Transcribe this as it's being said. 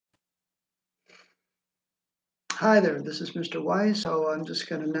Hi there, this is Mr. Weiss. So I'm just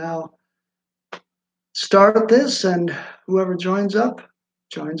going to now start this, and whoever joins up,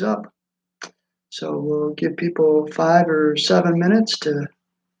 joins up. So we'll give people 5 or 7 minutes to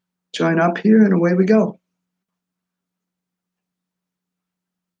join up here, and away we go.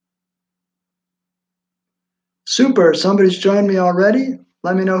 Super, somebody's joined me already.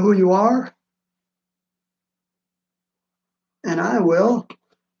 Let me know who you are, and I will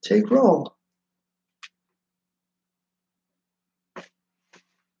take roll.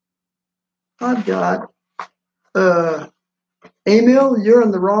 I've got, Emil, you're in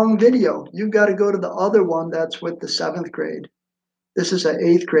the wrong video. You've got to go to the other one that's with the 7th grade. This is an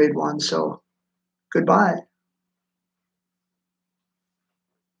 8th grade one, so goodbye.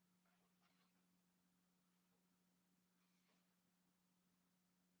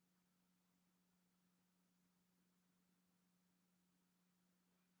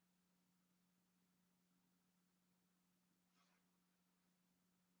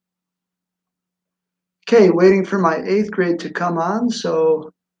 Okay, waiting for my 8th grade to come on,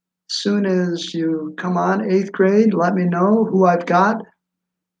 so soon as you come on, 8th grade, let me know who I've got.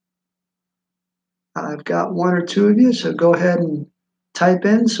 I've got 1 or 2 of you, so go ahead and type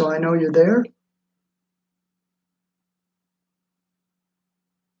in so I know you're there.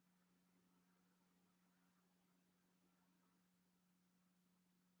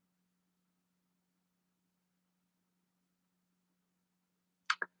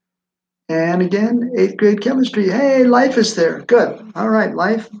 And again, 8th grade chemistry. Hey, Life is there. Good. All right,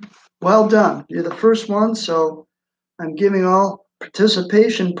 Life, well done. You're the first one, so I'm giving all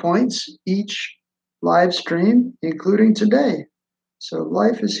participation points each live stream, including today. So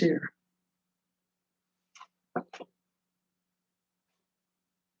Life is here.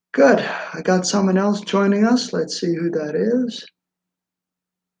 Good. I got someone else joining us. Let's see who that is.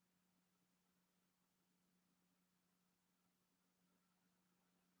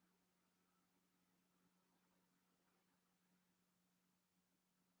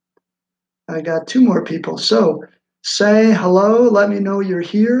 I got 2 more people. So say hello. Let me know you're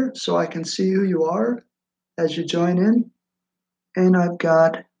here so I can see who you are as you join in. And I've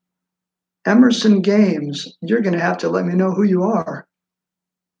got Emerson Games. You're going to have to let me know who you are.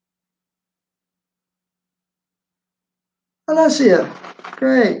 Alessia,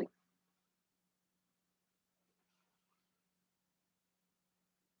 great.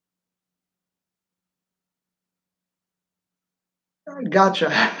 Gotcha.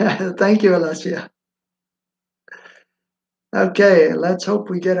 Thank you, Alessia. Okay, let's hope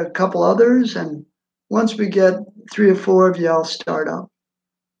we get a couple others. And once we get 3 or 4 of you, I'll start up.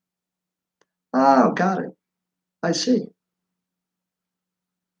 Oh, got it. I see.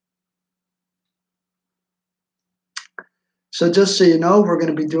 So just so you know, we're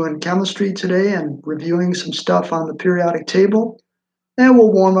going to be doing chemistry today and reviewing some stuff on the periodic table. And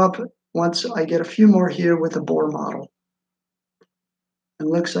we'll warm up once I get a few more here with the Bohr model. It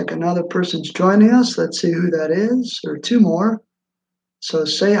looks like another person's joining us. Let's see who that is, or 2 more. So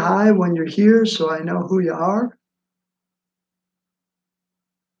say hi when you're here so I know who you are.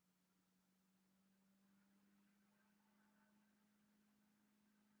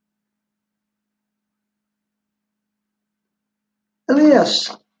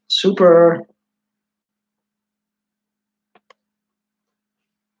 Elias, super.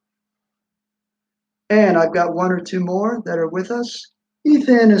 And I've got 1 or 2 more that are with us.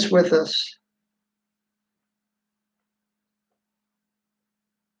 Ethan is with us.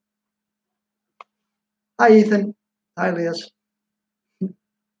 Hi, Ethan. Hi, Elias.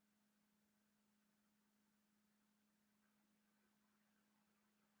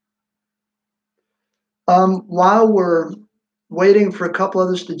 While we're waiting for a couple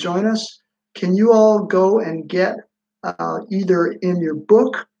others to join us, can you all go and get either in your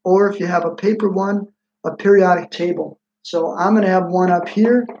book or if you have a paper one, a periodic table. So I'm going to have one up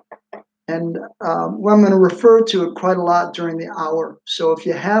here, and I'm going to refer to it quite a lot during the hour. So if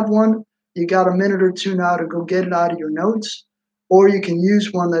you have one, you got a minute or 2 now to go get it out of your notes, or you can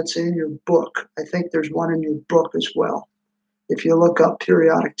use one that's in your book. I think there's one in your book as well, if you look up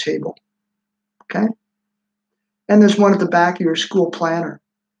periodic table. Okay? And there's one at the back of your school planner.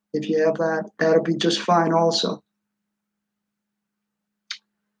 If you have that, that'll be just fine also.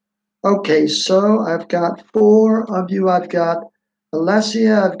 Okay, so I've got 4 of you. I've got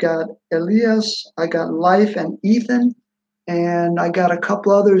Alessia, I've got Elias, I got Life and Ethan, and I got a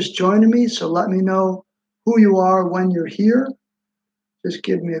couple others joining me. So let me know who you are when you're here. Just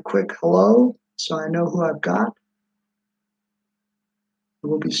give me a quick hello so I know who I've got.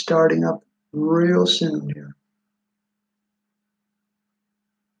 We'll be starting up real soon here.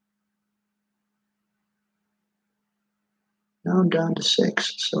 Now I'm down to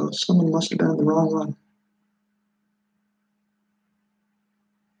 6, so someone must have been in the wrong one.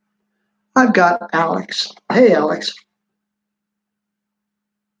 I've got Alex. Hey, Alex.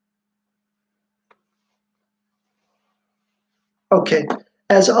 Okay,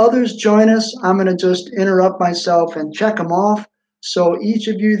 as others join us, I'm going to just interrupt myself and check them off. So each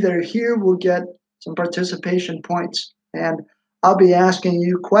of you that are here will get some participation points. And I'll be asking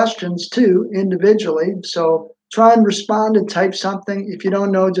you questions too, individually. So try and respond and type something. If you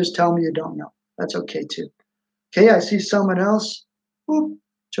don't know, just tell me you don't know. That's okay too. Okay, I see someone else. Whoop,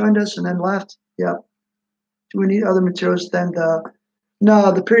 joined us and then left. Yep. Do we need other materials than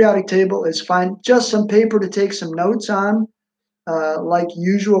no, the periodic table is fine. Just some paper to take some notes on, like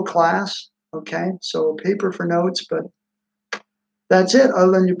usual class. Okay, so paper for notes, but that's it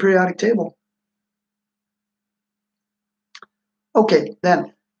other than your periodic table. Okay,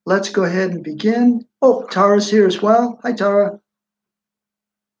 then let's go ahead and begin. Oh, Tara's here as well. Hi, Tara.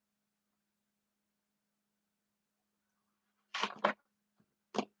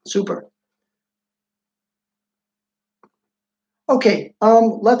 Super. Okay,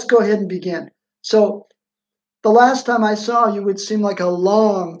 let's go ahead and begin. So the last time I saw you would seem like a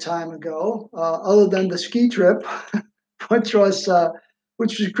long time ago, other than the ski trip, which was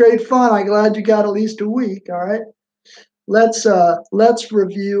great fun. I'm glad you got at least a week. All right, let's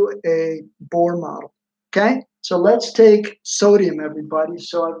review a Bohr model. Okay, so let's take sodium, everybody.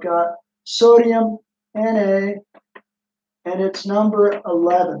 So I've got sodium Na, and it's number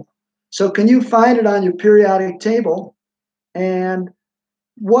 11. So can you find it on your periodic table? And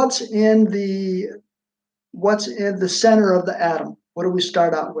what's in the center of the atom? What do we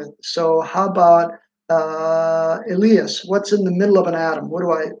start out with? So how about Elias? What's in the middle of an atom? What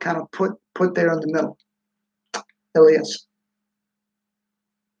do I kind of put there in the middle? Elias.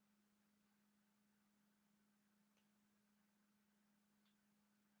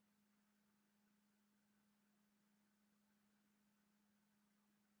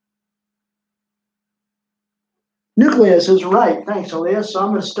 Nucleus is right. Thanks, Elias. So I'm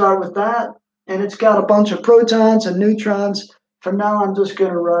going to start with that. And it's got a bunch of protons and neutrons. For now, I'm just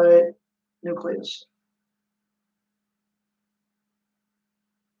going to write nucleus.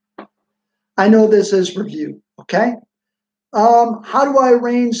 I know this is review, okay? How do I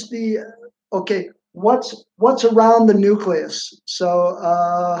arrange the, okay, what's around the nucleus? So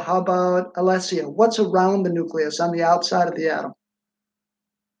how about Alessia? What's around the nucleus on the outside of the atom?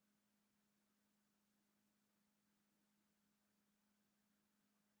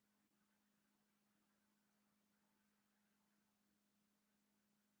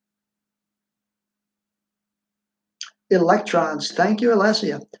 Electrons. Thank you,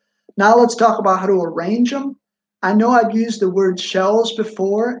 Alessia. Now let's talk about how to arrange them. I know I've used the word shells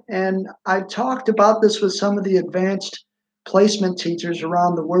before, and I've talked about this with some of the advanced placement teachers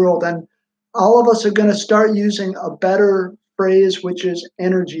around the world, and all of us are going to start using a better phrase, which is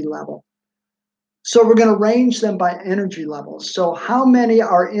energy level. So we're going to range them by energy levels. So how many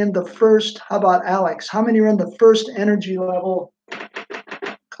are in the first, how about Alex? How many are in the first energy level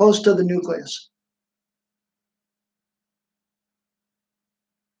close to the nucleus?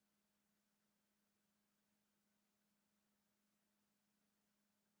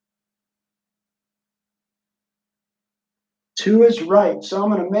 Two is right. So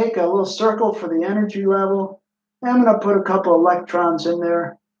I'm going to make a little circle for the energy level. I'm going to put a couple electrons in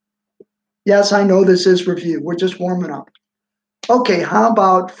there. Yes, I know this is review. We're just warming up. Okay, how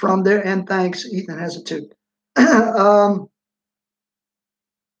about from there? And thanks, Ethan has it too.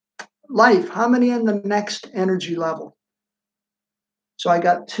 Life, how many in the next energy level? So I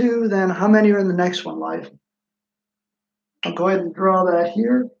got two, then how many are in the next one, Life? I'll go ahead and draw that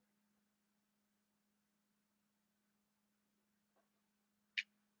here.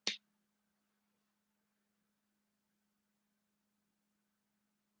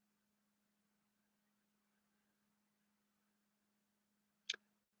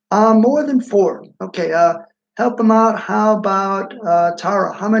 More than four. Okay, help them out. How about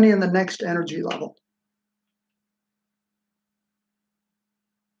Tara? How many in the next energy level?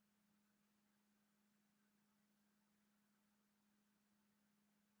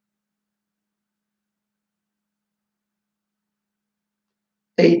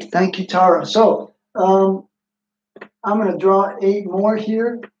 Eight. Thank you, Tara. So I'm going to draw eight more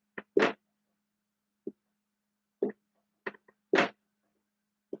here.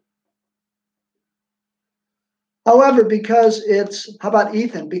 However, because it's, how about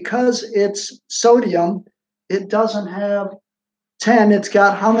Ethan? Because it's sodium, it doesn't have 10. It's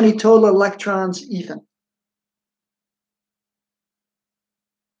got how many total electrons, Ethan?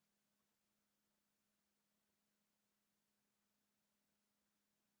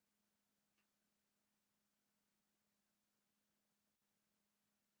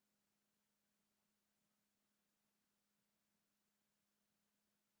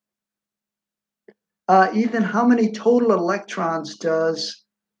 Ethan, how many total electrons does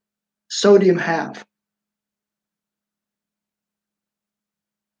sodium have?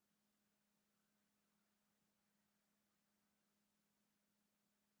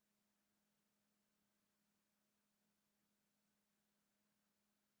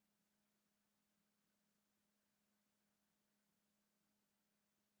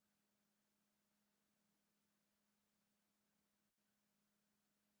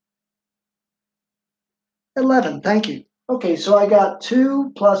 $11, thank you. Okay, so I got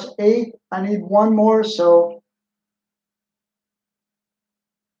 2 plus 8. I need one more, so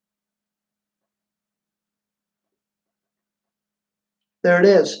there it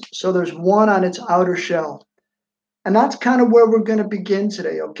is. So there's 1 on its outer shell. And that's kind of where we're going to begin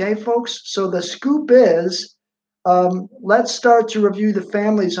today, okay, folks? So the scoop is, let's start to review the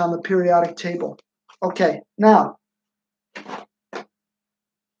families on the periodic table. Okay, now,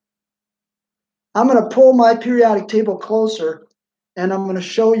 I'm going to pull my periodic table closer, and I'm going to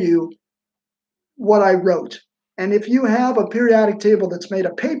show you what I wrote. And if you have a periodic table that's made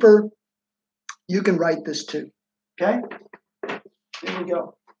of paper, you can write this too, okay? Here we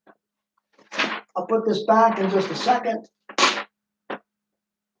go. I'll put this back in just a second.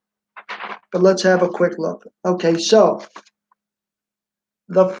 But let's have a quick look. Okay, so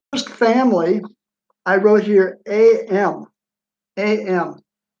the first family, I wrote here AM, AM,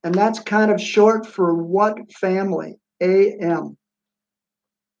 and that's kind of short for what family? AM.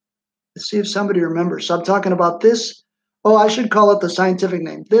 Let's see if somebody remembers. So I'm talking about this. Oh, I should call it the scientific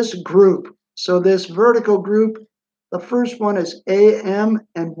name. This group. So this vertical group, the first one is AM,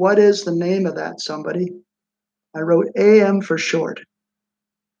 and what is the name of that, somebody? I wrote AM for short.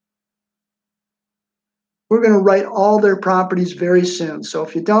 We're going to write all their properties very soon. So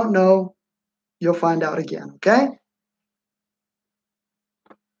if you don't know, you'll find out again, okay?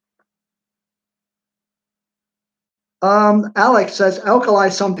 Alex says alkali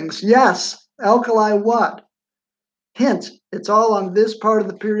somethings. Yes, alkali what? Hint, it's all on this part of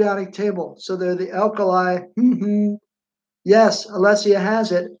the periodic table. So they're the alkali. Yes, Alessia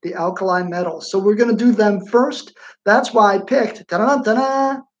has it, the alkali metals. So we're going to do them first. That's why I picked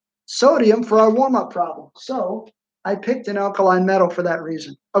sodium for our warm-up problem. So I picked an alkaline metal for that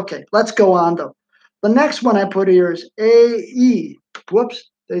reason. Okay, let's go on though. The next one I put here is AE.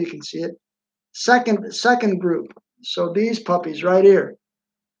 Whoops, there you can see it. Second group. So these puppies right here.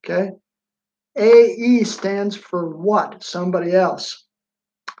 Okay. AE stands for what? Somebody else.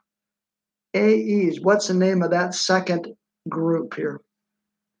 AEs. What's the name of that second group here?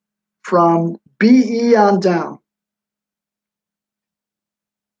 From BE on down.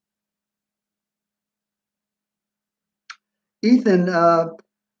 Ethan, the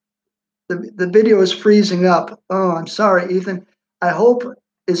video is freezing up. Oh, I'm sorry, Ethan. I hope,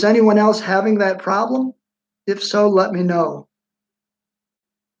 is anyone else having that problem? If so, let me know.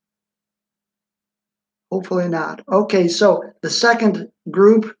 Hopefully not. Okay, so the second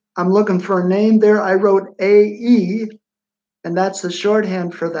group, I'm looking for a name there. I wrote AE, and that's the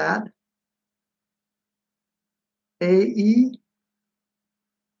shorthand for that. AE.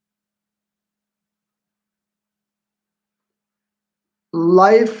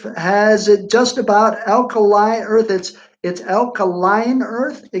 Life has it just about alkaline earth. It's alkaline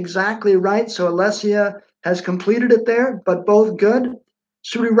earth, exactly right. So Alessia has completed it there, but both good.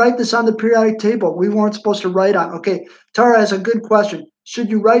 Should we write this on the periodic table? We weren't supposed to write on. Okay, Tara has a good question. Should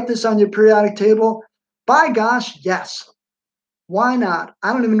you write this on your periodic table? By gosh, yes. Why not?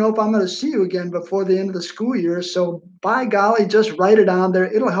 I don't even know if I'm going to see you again before the end of the school year. So by golly, just write it on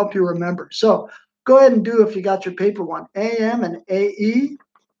there. It'll help you remember. So go ahead and do if you got your paper one. AM and AE.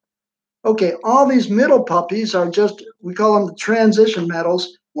 Okay, all these middle puppies are just, we call them the transition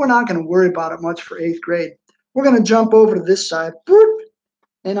metals. We're not going to worry about it much for 8th grade. We're going to jump over to this side.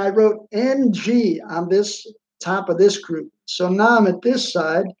 And I wrote NG on this top of this group. So now I'm at this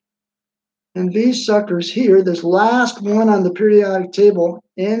side. And these suckers here, this last one on the periodic table,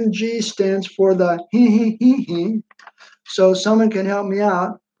 NG stands for the he. So someone can help me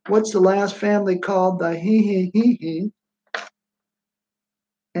out. What's the last family called? The he.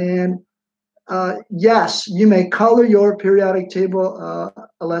 And yes, you may color your periodic table,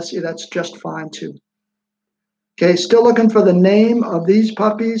 Alessia. That's just fine too. Okay, still looking for the name of these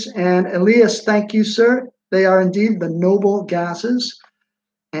puppies. And Elias, thank you, sir. They are indeed the noble gases.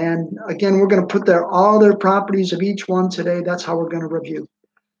 And again, we're going to put there all their properties of each one today. That's how we're going to review.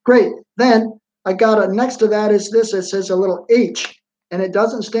 Great. Then I got next to that is this. It says a little H, and it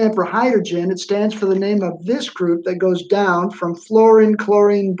doesn't stand for hydrogen. It stands for the name of this group that goes down from fluorine,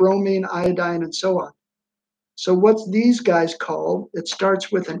 chlorine, bromine, iodine, and so on. So what's these guys called? It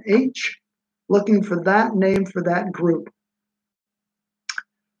starts with an H. looking for that name for that group.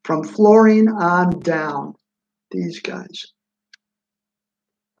 From fluorine on down, these guys.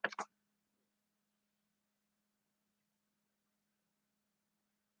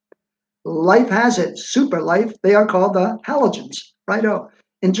 Life has it, super life. They are called the halogens, righto.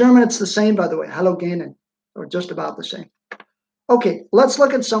 In German, it's the same, by the way, halogenen, or just about the same. Okay, let's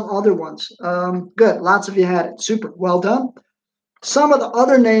look at some other ones. Good, lots of you had it. Super, well done. Some of the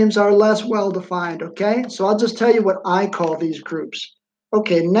other names are less well defined, okay? So I'll just tell you what I call these groups.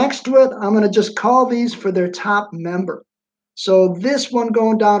 Okay, next to it, I'm going to just call these for their top member. So this one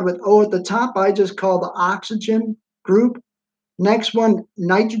going down with O at the top, I just call the oxygen group. Next one,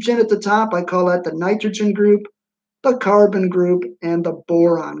 nitrogen at the top, I call that the nitrogen group, the carbon group, and the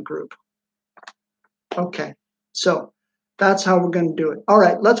boron group. Okay, so that's how we're going to do it. All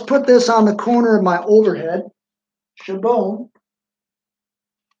right, let's put this on the corner of my overhead. Shaboom.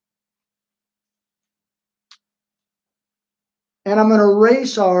 And I'm going to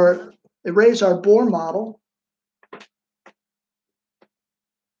erase our Bohr model.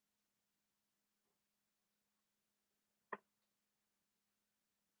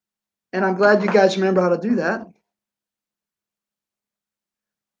 And I'm glad you guys remember how to do that.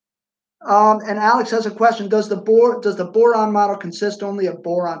 And Alex has a question: Does the boron model consist only of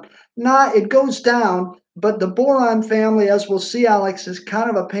boron? Nah, it goes down, but the boron family, as we'll see, Alex, is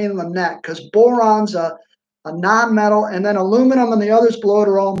kind of a pain in the neck because boron's a non-metal, and then aluminum and the others below it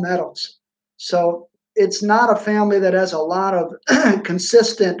are all metals. So it's not a family that has a lot of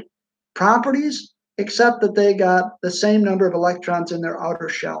consistent properties, except that they got the same number of electrons in their outer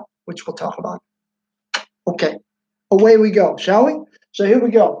shell, which we'll talk about. Okay, away we go, shall we? So here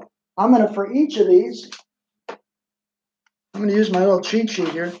we go. I'm going to, for each of these, I'm going to use my little cheat sheet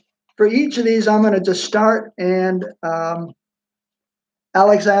here. For each of these, I'm going to just start and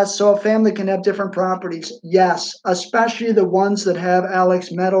Alex asks, so a family can have different properties? Yes, especially the ones that have,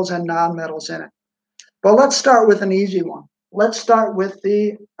 Alex, metals and non-metals in it. But let's start with an easy one. Let's start with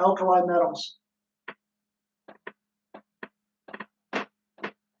the alkali metals.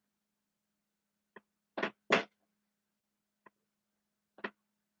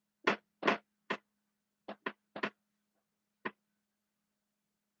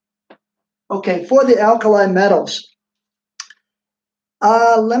 Okay, for the alkali metals,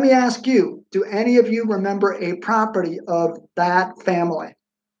 let me ask you, do any of you remember a property of that family?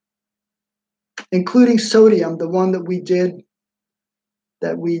 Including sodium, the one that we did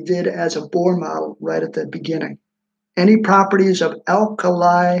as a Bohr model right at the beginning. Any properties of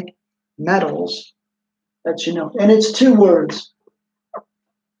alkali metals that you know? And it's two words.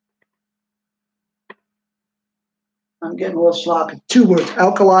 I'm getting a little sloppy. Two words,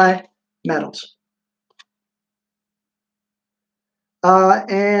 alkali metals.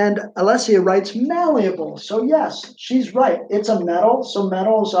 And Alessia writes malleable. So yes, she's right. It's a metal, so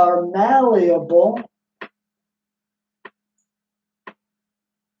metals are malleable.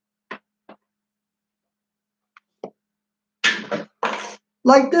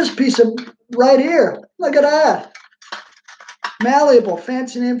 Like this piece of right here. Look at that. Malleable,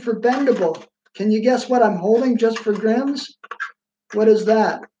 fancy name for bendable. Can you guess what I'm holding just for grins? What is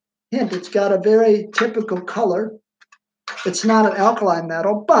that? Hint, it's got a very typical color. It's not an alkali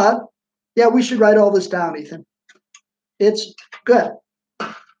metal, but yeah, we should write all this down, Ethan. It's good.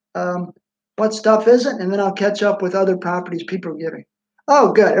 What stuff is it? And then I'll catch up with other properties people are giving.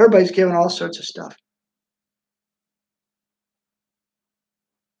 Oh, good. Everybody's giving all sorts of stuff.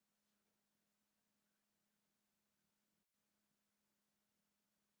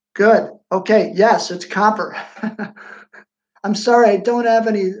 Good. Okay. Yes, it's copper. I'm sorry, I don't have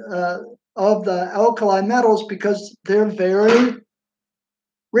any of the alkali metals because they're very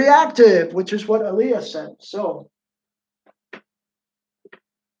reactive, which is what Aaliyah said. So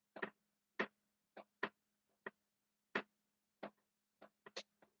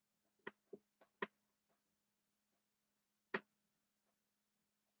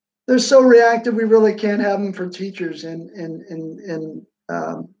they're so reactive, we really can't have them for teachers in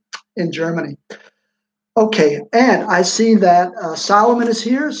Germany. Okay, and I see that Solomon is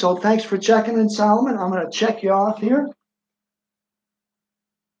here, so thanks for checking in, Solomon. I'm going to check you off here.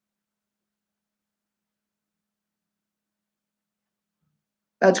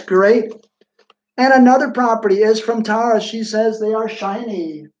 That's great. And another property is from Tara. She says they are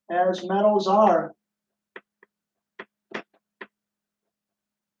shiny, as metals are.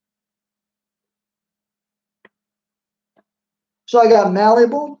 So I got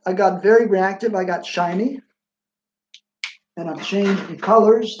malleable, I got very reactive, I got shiny. And I've changed the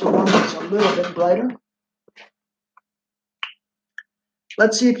colors to one that's a little bit brighter.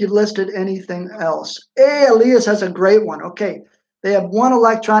 Let's see if you listed anything else. Hey, Elias has a great one. Okay. They have one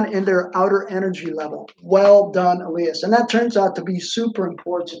electron in their outer energy level. Well done, Elias. And that turns out to be super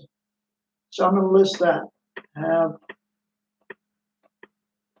important. So I'm going to list that. Have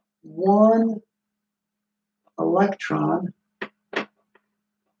one electron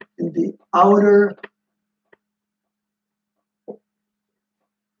in the outer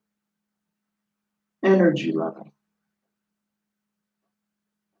energy level.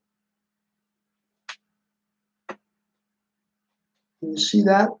 Can you see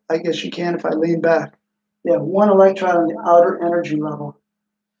that? I guess you can if I lean back. Yeah, one electron on the outer energy level.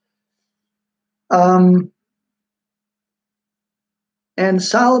 And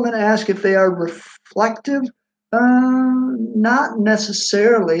Solomon asked if they are reflective. Not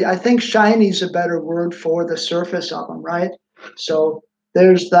necessarily. I think shiny is a better word for the surface of them, right? So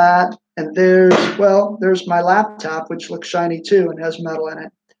there's that. And there's my laptop, which looks shiny too and has metal in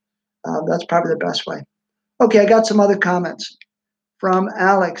it. That's probably the best way. Okay, I got some other comments from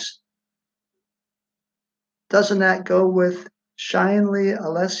Alex. Doesn't that go with shinely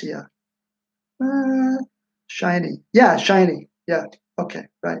Alessia? Shiny. Yeah, shiny. Yeah. Okay,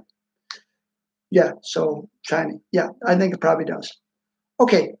 right. Yeah, so shiny. Yeah, I think it probably does.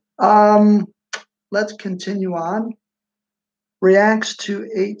 Okay, let's continue on. Reacts to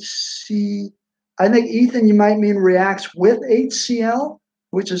HC. I think, Ethan, you might mean reacts with HCl,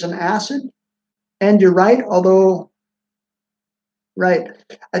 which is an acid. And you're right, although, right.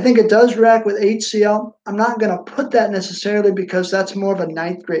 I think it does react with HCl. I'm not going to put that necessarily because that's more of a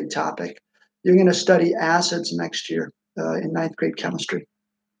ninth grade topic. You're going to study acids next year in ninth grade chemistry.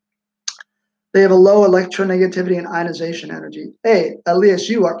 They have a low electronegativity and ionization energy. Hey, Elias,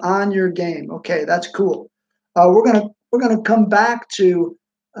 you are on your game. Okay, that's cool. We're gonna come back to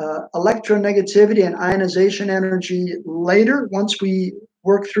electronegativity and ionization energy later once we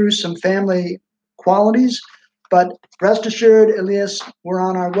work through some family qualities. But rest assured, Elias, we're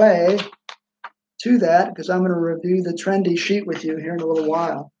on our way to that because I'm going to review the trendy sheet with you here in a little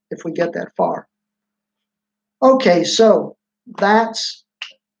while if we get that far. Okay, so that's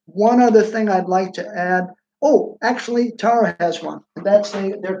one other thing I'd like to add. Oh, actually, Tara has one. That's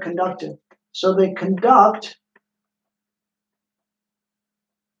they're conductive. So they conduct.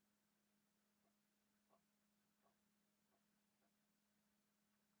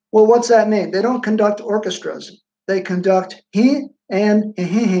 Well, what's that mean? They don't conduct orchestras. They conduct he and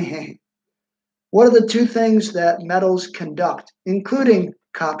he. What are the two things that metals conduct, including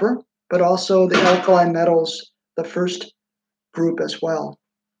copper, but also the alkali metals, the first group as well?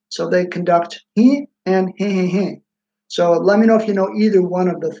 So they conduct he and he. So let me know if you know either one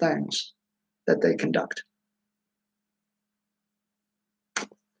of the things that they conduct.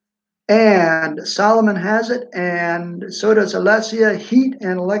 And Solomon has it, and so does Alessia, heat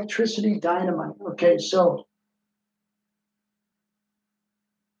and electricity dynamite. Okay, so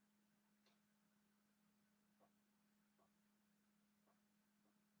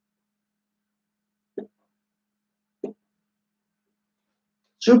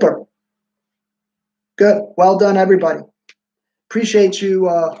super. Good. Well done, everybody. Appreciate you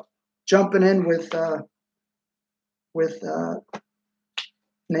jumping in with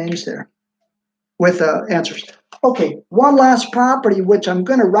names there, with answers. Okay, one last property, which I'm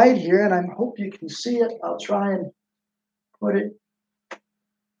going to write here, and I hope you can see it. I'll try and put it.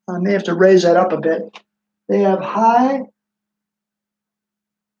 I may have to raise that up a bit. They have high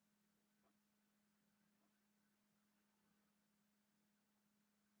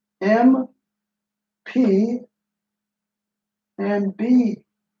MP and BP.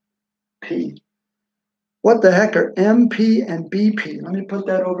 What the heck are MP and BP? Let me put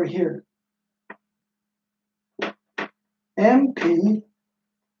that over here. MP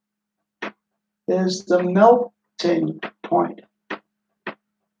is the melting point.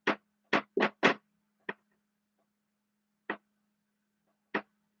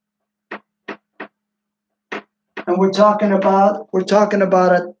 And we're talking about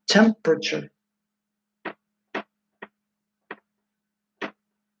a temperature.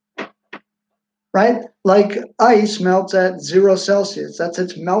 Right? Like ice melts at 0 Celsius. That's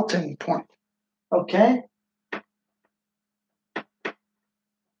its melting point. Okay?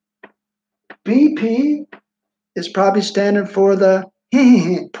 BP is probably standing for the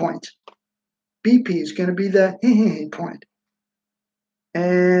point. BP is going to be the point.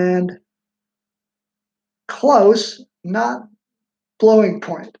 And close, not blowing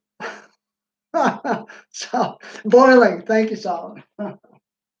point. So, boiling. Thank you, Solomon.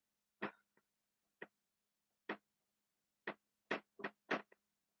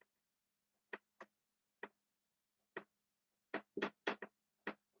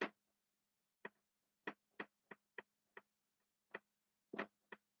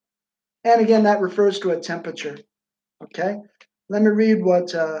 And again, that refers to a temperature. Okay, let me read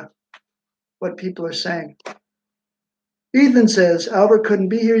what people are saying. Ethan says, Albert couldn't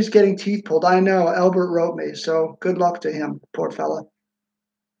be here. He's getting teeth pulled. I know. Albert wrote me, so good luck to him, poor fella.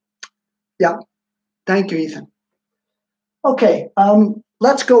 Yeah, thank you, Ethan. Okay,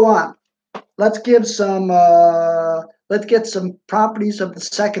 let's go on. Let's give some. Let's get some properties of the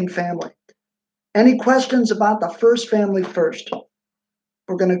second family. Any questions about the first family first?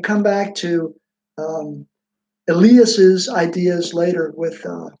 We're going to come back to Elias's ideas later with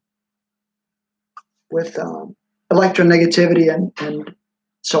electronegativity and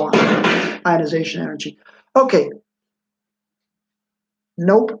so on, ionization energy. Okay.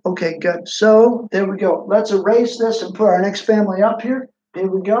 Nope. Okay, good. So there we go. Let's erase this and put our next family up here. Here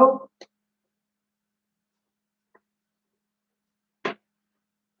we go.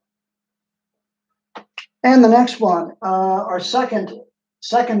 And the next one, our second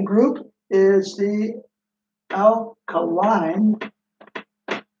group is the alkaline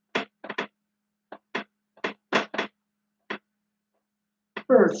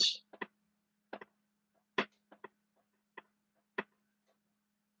earths.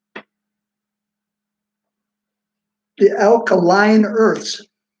 The alkaline earths.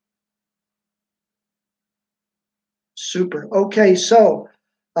 Super. Okay, so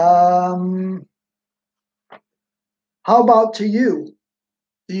how about to you?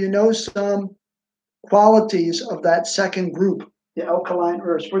 Do you know some qualities of that second group, the alkaline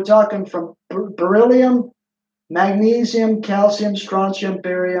earths? We're talking from beryllium, magnesium, calcium, strontium,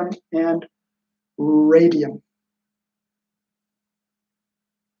 barium, and radium.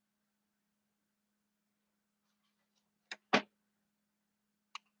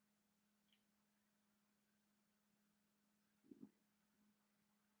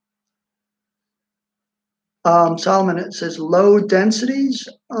 Solomon, it says low densities.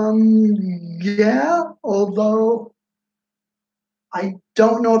 Yeah, although I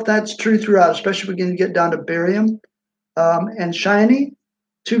don't know if that's true throughout, especially if we can get down to barium. And shiny,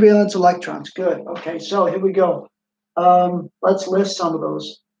 two valence electrons. Good. Okay, so here we go. Let's list some of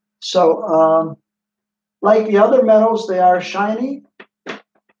those. So, like the other metals, they are shiny.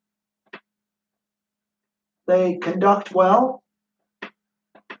 They conduct well.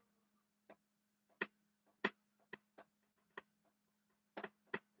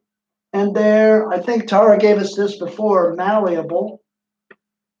 And they're, I think Tara gave us this before, malleable.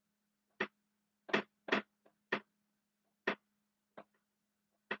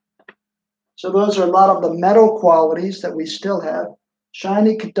 So those are a lot of the metal qualities that we still have.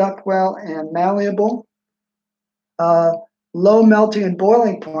 Shiny, conduct well, and malleable. Low melting and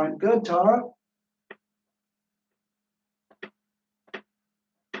boiling point. Good, Tara.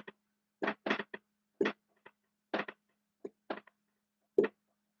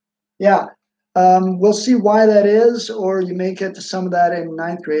 Yeah, we'll see why that is, or you may get to some of that in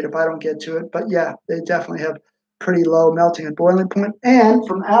ninth grade if I don't get to it. But yeah, they definitely have pretty low melting and boiling point. And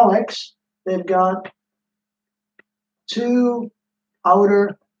from Alex, they've got two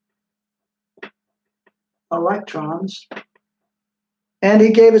outer electrons. And he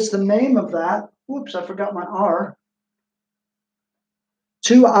gave us the name of that. Whoops, I forgot my R.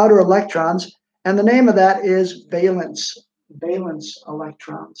 Two outer electrons. And the name of that is valence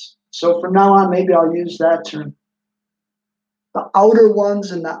electrons. So from now on, maybe I'll use that term. The outer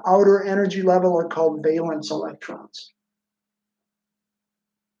ones in the outer energy level are called valence electrons.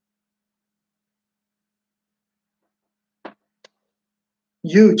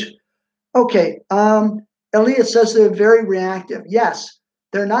 Huge. Okay. Elias says they're very reactive. Yes,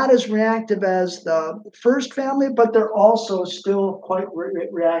 they're not as reactive as the first family, but they're also still quite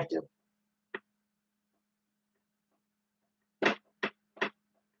reactive.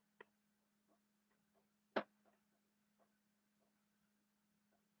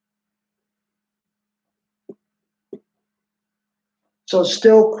 So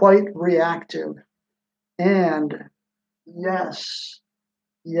still quite reactive. And yes,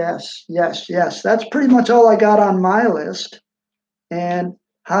 yes, yes, yes. That's pretty much all I got on my list. And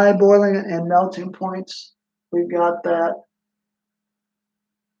high boiling and melting points, we've got that.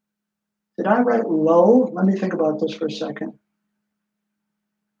 Did I write low? Let me think about this for a second.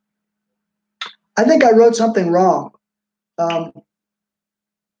 I think I wrote something wrong.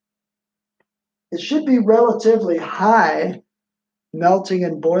 It should be relatively high melting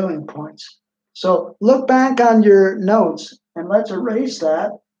and boiling points. So look back on your notes and let's erase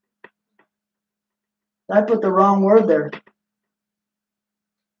that. I put the wrong word there.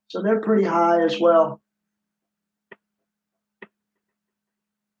 So they're pretty high as well.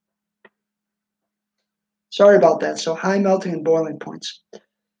 Sorry about that. So high melting and boiling points.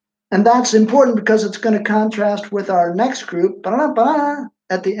 And that's important because it's going to contrast with our next group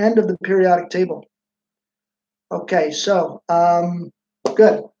at the end of the periodic table. Okay, so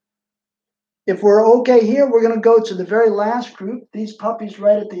good. If we're okay here, we're going to go to the very last group, these puppies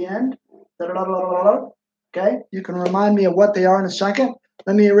right at the end. Okay, you can remind me of what they are in a second.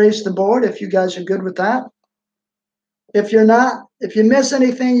 Let me erase the board if you guys are good with that. If you're not, if you miss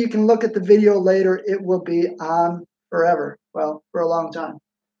anything, you can look at the video later. It will be on forever. Well, for a long time.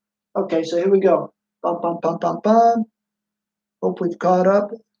 Okay, so here we go. Bum, bum, bum, bum, bum. Hope we've caught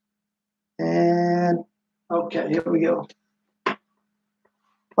up. And okay, here we go.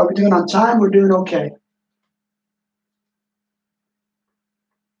 Are we doing on time? We're doing okay.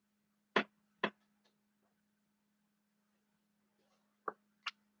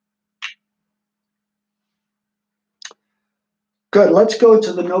 Good. Let's go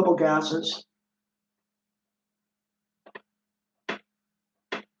to the noble gases.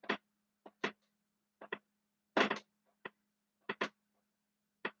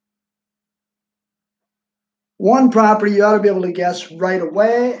 One property you ought to be able to guess right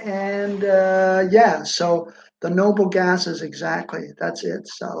away. And yeah, so the noble gases, exactly. That's it,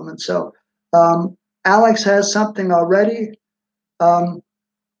 Solomon. So Alex has something already.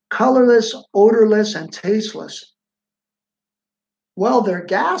 Colorless, odorless, and tasteless. Well, they're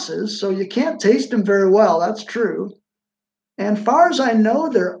gases, so you can't taste them very well. That's true. And far as I know,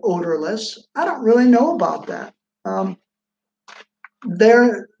 they're odorless. I don't really know about that.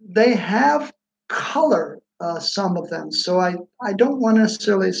 They have color, some of them, so I don't want to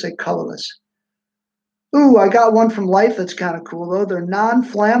necessarily say colorless. Ooh, I got one from Life that's kind of cool though. They're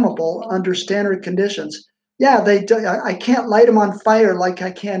non-flammable under standard conditions. Yeah, they do. I can't light them on fire like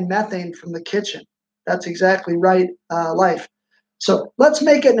I can methane from the kitchen. That's exactly right, Life. So let's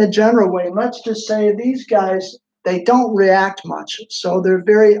make it in a general way. Let's just say these guys, they don't react much, so they're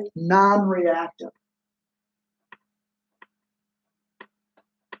very non-reactive.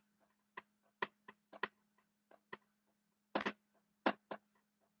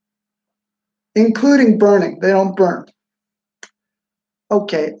 Including burning. They don't burn.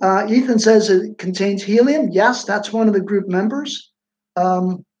 Okay, Ethan says it contains helium. Yes, that's one of the group members.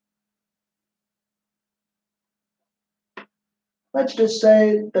 Let's just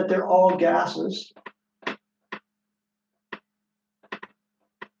say that they're all gases.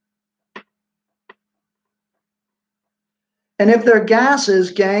 And if they're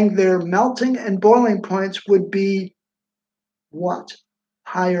gases, gang, their melting and boiling points would be what?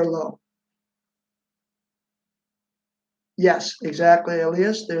 High or low? Yes, exactly,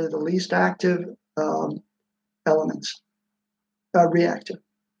 Elias. They're the least active elements, reactive.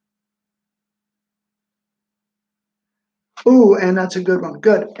 Ooh, and that's a good one.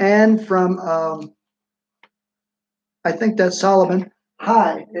 Good. And from, I think that's Solomon,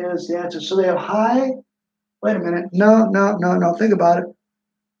 high is the answer. So they have high. Wait a minute. No. Think about it.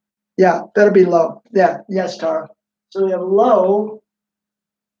 Yeah, better be low. Yeah, yes, Tara. So we have low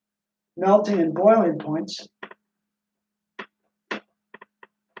melting and boiling points.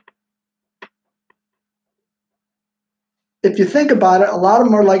 If you think about it, a lot of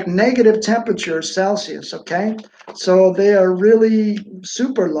them are like negative temperatures Celsius, okay? So they are really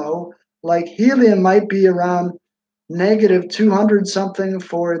super low. Like helium might be around negative 200 something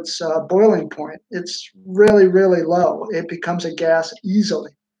for its boiling point. It's really, really low. It becomes a gas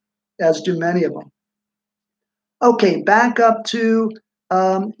easily, as do many of them. Okay, back up to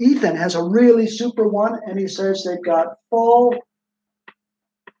Ethan has a really super one, and he says they've got full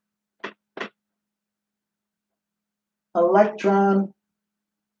electron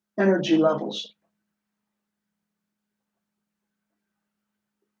energy levels.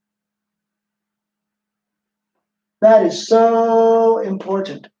 That is so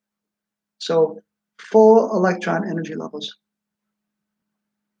important. So full electron energy levels.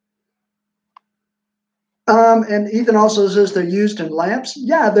 And Ethan also says they're used in lamps.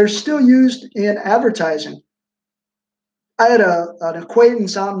 Yeah, they're still used in advertising. I had an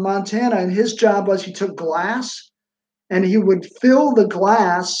acquaintance out in Montana, and his job was he took glass and he would fill the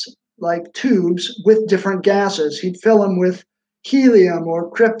glass like tubes with different gases. He'd fill them with helium or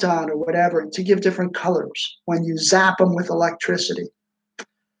krypton or whatever to give different colors when you zap them with electricity,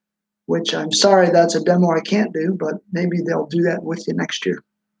 which I'm sorry, that's a demo I can't do, but maybe they'll do that with you next year.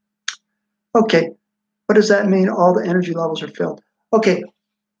 Okay, what does that mean? All the energy levels are filled. Okay,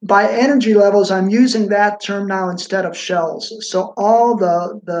 by energy levels, I'm using that term now instead of shells. So all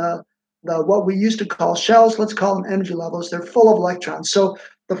the what we used to call shells, let's call them energy levels. They're full of electrons. So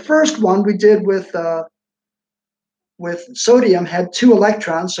the first one we did with sodium had 2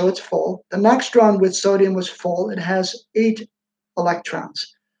 electrons, so it's full. The next one with sodium was full. It has 8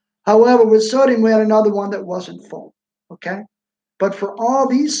 electrons. However, with sodium, we had another one that wasn't full, okay? But for all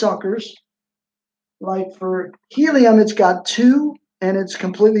these suckers, like for helium, it's got 2 and it's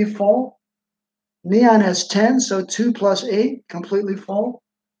completely full. Neon has 10, so 2 plus 8, completely full.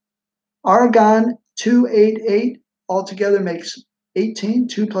 Argon, 2, 8, 8, altogether makes 18.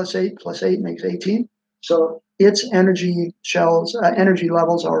 2 plus 8 plus 8 makes 18. So its energy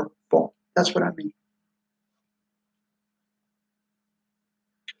levels are full. That's what I mean.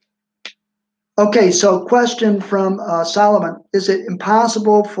 Okay, so question from Solomon. Is it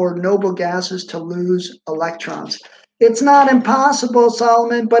impossible for noble gases to lose electrons? It's not impossible,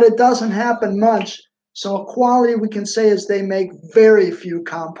 Solomon, but it doesn't happen much. So a quality we can say is they make very few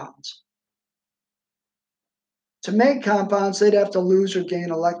compounds. To make compounds, they'd have to lose or gain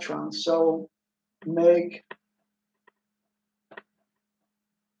electrons. So make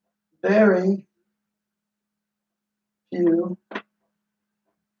very few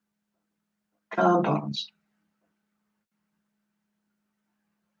compounds.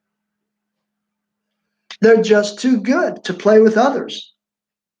 They're just too good to play with others,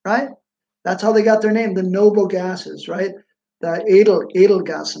 right? That's how they got their name, the noble gases, right? The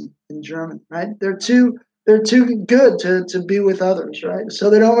Edelgassen in German, right? They're too good to be with others, right?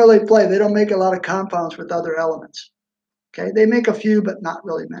 So they don't really play. They don't make a lot of compounds with other elements. Okay, they make a few, but not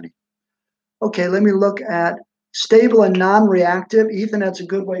really many. Okay, let me look at stable and non-reactive. Ethan, that's a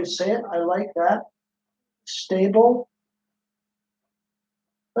good way to say it. I like that. Stable.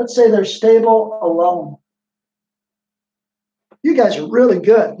 Let's say they're stable alone. You guys are really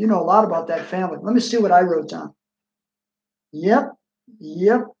good. You know a lot about that family. Let me see what I wrote down. Yep,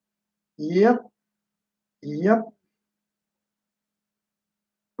 yep, yep, yep.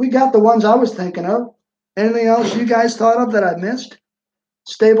 We got the ones I was thinking of. Anything else you guys thought of that I missed?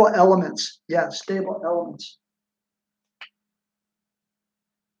 Stable elements. Yeah, stable elements.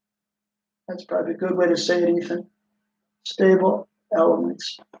 That's probably a good way to say it, Ethan. Stable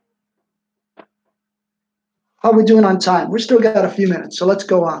elements. How are we doing on time? We're still got a few minutes, so let's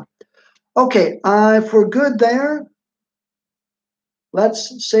go on. Okay, if we're good there,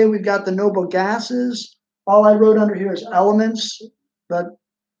 let's say we've got the noble gases. All I wrote under here is elements, but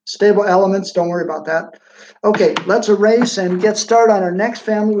stable elements, don't worry about that. Okay, let's erase and get started on our next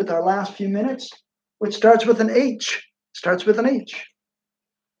family with our last few minutes, which starts with an H. Starts with an H.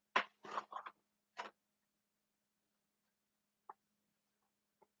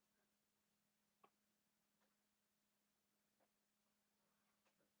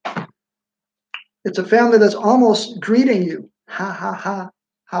 It's a family that's almost greeting you. Ha, ha, ha,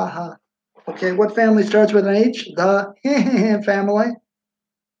 ha, ha. Okay, what family starts with an H? The family.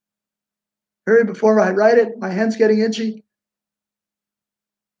 Hurry before I write it. My hand's getting itchy.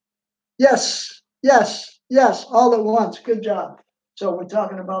 Yes, yes, yes, all at once. Good job. So we're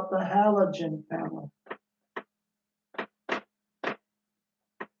talking about the halogen family.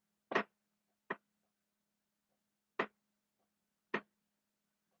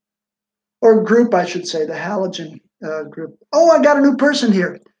 Or group, I should say, the halogen group. Oh, I got a new person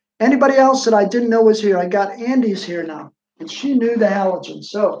here. Anybody else that I didn't know was here? I got Andy's here now, and she knew the halogen.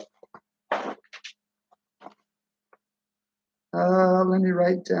 So let me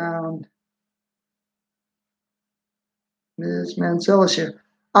write down Ms. Manzelis here.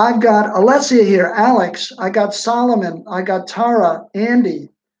 I've got Alessia here, Alex. I got Solomon. I got Tara,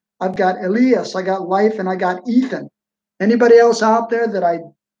 Andy. I've got Elias. I got Life, and I got Ethan. Anybody else out there that I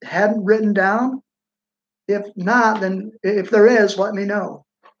hadn't written down? If not, then if there is, let me know.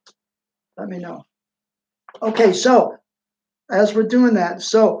 Let me know. Okay, so as we're doing that,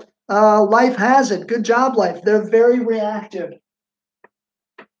 so Life has it. Good job, Life. They're very reactive.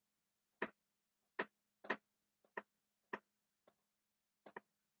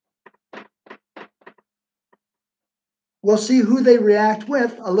 We'll see who they react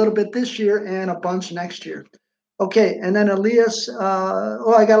with a little bit this year and a bunch next year. Okay, and then Elias,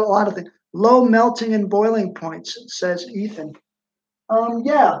 I got a lot of things. Low melting and boiling points, says Ethan.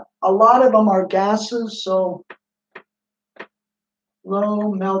 Yeah, a lot of them are gases, so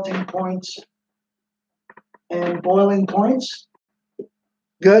low melting points and boiling points.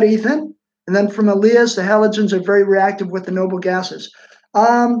 Good, Ethan. And then from Elias, the halogens are very reactive with the noble gases.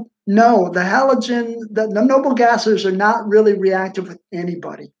 No, the noble gases are not really reactive with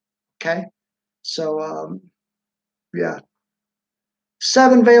anybody. Okay, so yeah,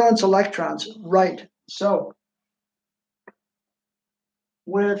 7 valence electrons, right? So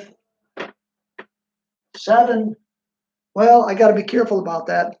with 7, well, I got to be careful about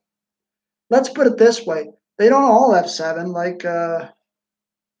that. Let's put it this way: they don't all have 7. Like, well,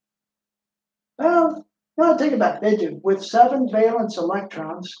 no, take it back. They do with 7 valence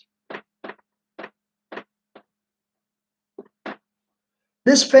electrons.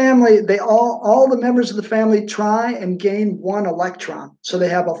 This family, all the members of the family try and gain 1 electron. So they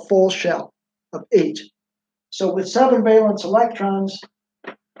have a full shell of 8. So with 7 valence electrons,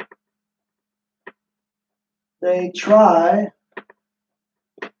 they try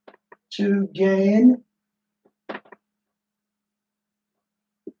to gain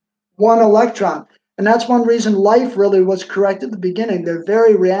 1 electron. And that's one reason life really was correct at the beginning. They're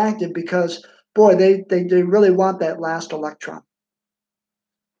very reactive because, boy, they really want that last electron.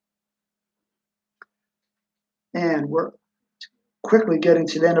 And we're quickly getting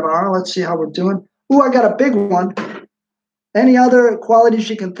to the end of our hour. Let's see how we're doing. Ooh, I got a big one. Any other qualities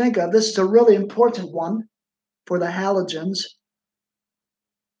you can think of? This is a really important one for the halogens.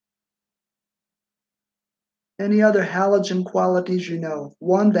 Any other halogen qualities you know?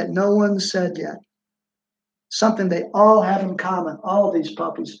 One that no one said yet. Something they all have in common, all of these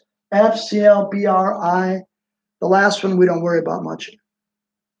puppies. FCl, BRI. The last one we don't worry about much.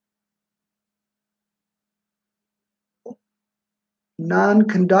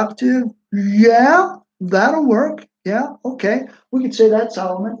 Non-conductive. Yeah, that'll work. Yeah, okay. We could say that's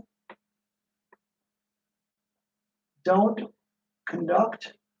element. Don't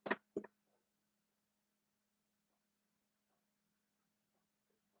conduct.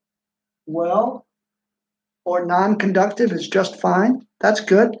 Well, or non-conductive is just fine. That's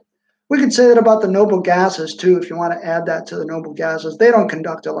good. We could say that about the noble gases too, if you want to add that to the noble gases. They don't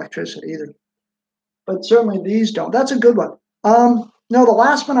conduct electricity either. But certainly these don't. That's a good one. No, the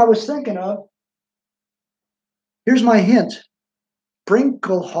last one I was thinking of, here's my hint.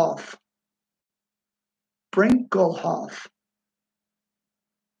 Brinkelhoff. Brinkelhoff.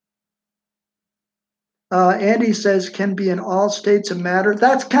 Andy says can be in all states of matter.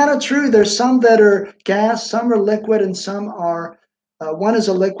 That's kind of true. There's some that are gas, some are liquid, and some are, one is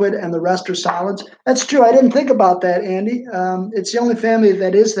a liquid and the rest are solids. That's true. I didn't think about that, Andy. It's the only family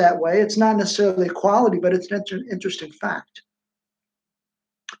that is that way. It's not necessarily a quality, but it's an interesting fact.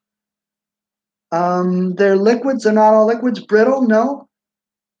 They're liquids. They're not all liquids. Brittle? No.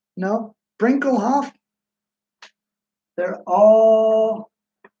 No. Brinkelhoff? They're all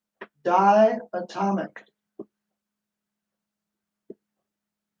diatomic.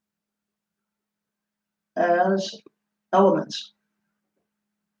 As elements.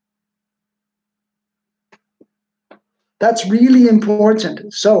 That's really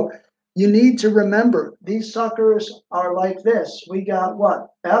important. So you need to remember these suckers are like this. We got what?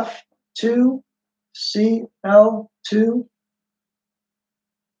 F2, Cl2,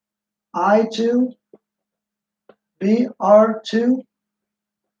 I2, Br2.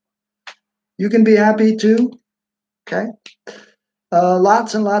 You can be happy too. Okay.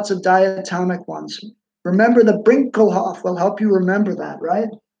 Lots and lots of diatomic ones. Remember the Brinkelhoff will help you remember that, right?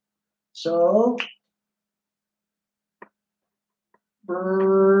 So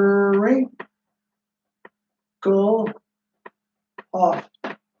Brinkelhoff.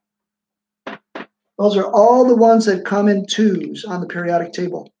 Those are all the ones that come in twos on the periodic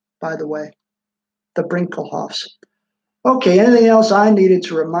table, by the way, the Brinkelhoffs. Okay, anything else I needed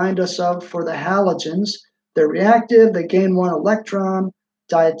to remind us of for the halogens? They're reactive, they gain 1 electron,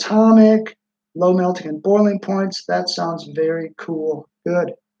 diatomic, low melting and boiling points. That sounds very cool.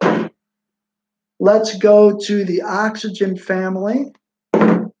 Good. Let's go to the oxygen family.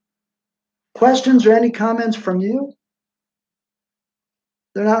 Questions or any comments from you?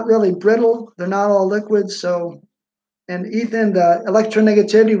 They're not really brittle. They're not all liquids. So, and Ethan, the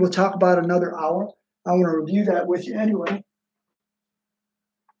electronegativity, we'll talk about another hour. I want to review that with you anyway.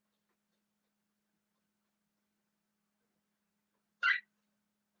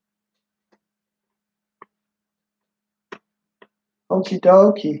 Okie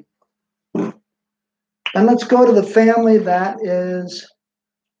dokie. And let's go to the family that is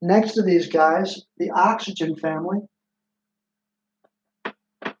next to these guys, the oxygen family.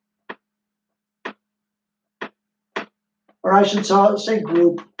 Or I should say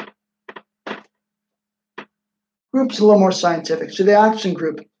group. Group's a little more scientific. So the oxygen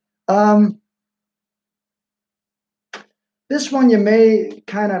group. This one you may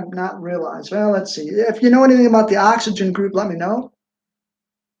kind of not realize. Well, let's see. If you know anything about the oxygen group, let me know.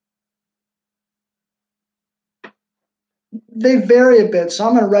 They vary a bit. So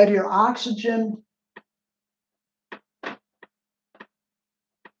I'm going to write here oxygen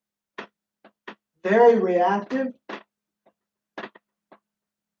very reactive.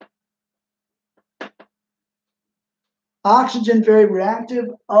 Oxygen very reactive,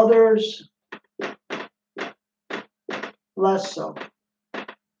 others less so.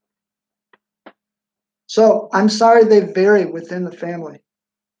 So I'm sorry they vary within the family.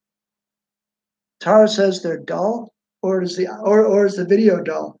 Tara says they're dull. or is the video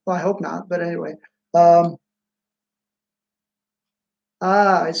dull? Well, I hope not, but anyway. Um,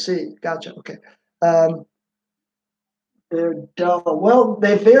 I see. Gotcha. Okay. Um, they're dull. Well,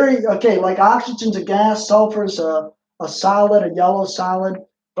 they vary. Okay, like oxygen's a gas, sulfur's a solid, a yellow solid,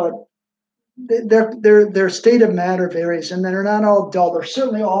 but their state of matter varies, and they're not all dull. They're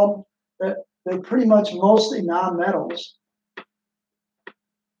certainly all they're pretty much mostly nonmetals.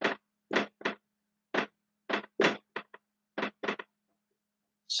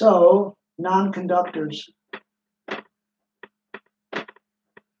 So non-conductors.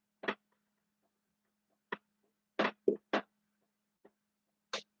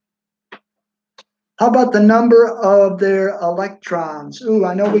 How about the number of their electrons? Ooh,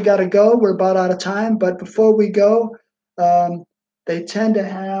 I know we got to go. We're about out of time. But before we go, they tend to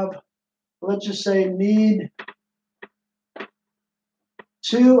have, let's just say, need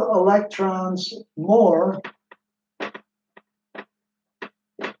 2 electrons more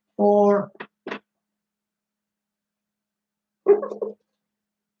for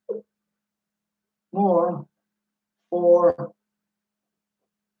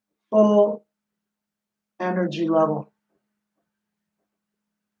full energy level.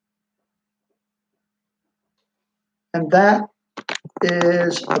 And that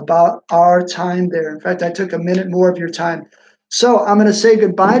is about our time there. In fact, I took a minute more of your time. So I'm going to say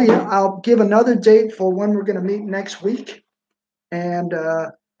goodbye to you. I'll give another date for when we're going to meet next week, and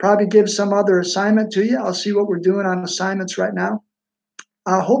probably give some other assignment to you. I'll see what we're doing on assignments right now.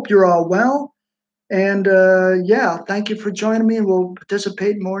 I hope you're all well. And yeah, thank you for joining me. We'll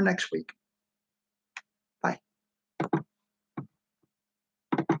participate more next week. Bye.